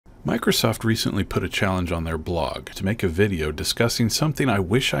Microsoft recently put a challenge on their blog to make a video discussing something I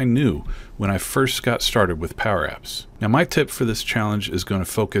wish I knew when I first got started with Power Apps. Now, my tip for this challenge is going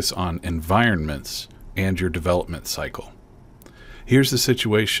to focus on environments and your development cycle. Here's the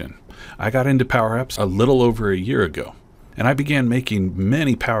situation. I got into Power Apps a little over a year ago, and I began making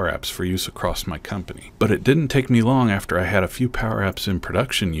many Power Apps for use across my company. But it didn't take me long after I had a few Power Apps in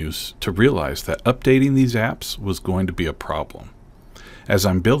production use to realize that updating these apps was going to be a problem. As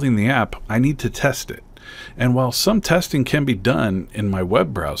I'm building the app, I need to test it. And while some testing can be done in my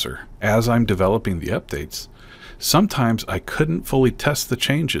web browser as I'm developing the updates, sometimes I couldn't fully test the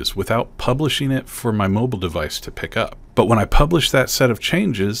changes without publishing it for my mobile device to pick up. But when I publish that set of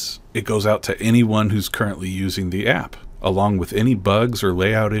changes, it goes out to anyone who's currently using the app, along with any bugs or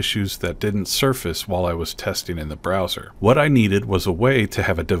layout issues that didn't surface while I was testing in the browser. What I needed was a way to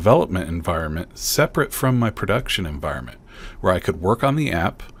have a development environment separate from my production environment, where I could work on the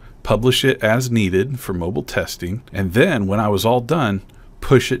app, publish it as needed for mobile testing, and then when I was all done,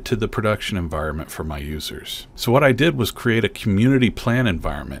 push it to the production environment for my users. So what I did was create a community plan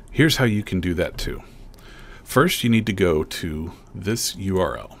environment. Here's how you can do that too. First, you need to go to this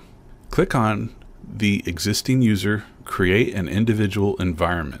URL. Click on the existing user create an individual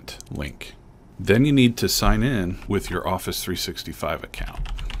environment link. Then you need to sign in with your Office 365 account.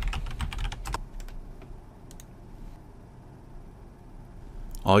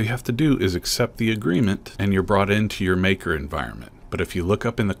 All you have to do is accept the agreement and you're brought into your Maker environment. But if you look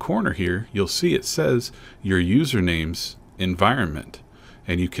up in the corner here, you'll see it says your username's environment,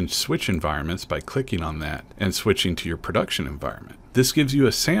 and you can switch environments by clicking on that and switching to your production environment. This gives you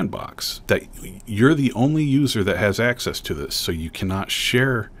a sandbox that you're the only user that has access to this, so you cannot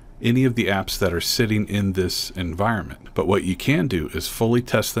share any of the apps that are sitting in this environment. But what you can do is fully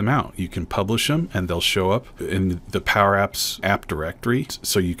test them out. You can publish them and they'll show up in the Power Apps app directory,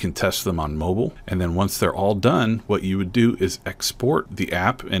 so you can test them on mobile. And then once they're all done, what you would do is export the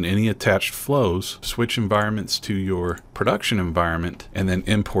app and any attached flows, switch environments to your production environment, and then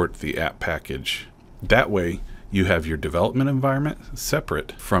import the app package. That way you have your development environment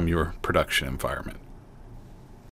separate from your production environment.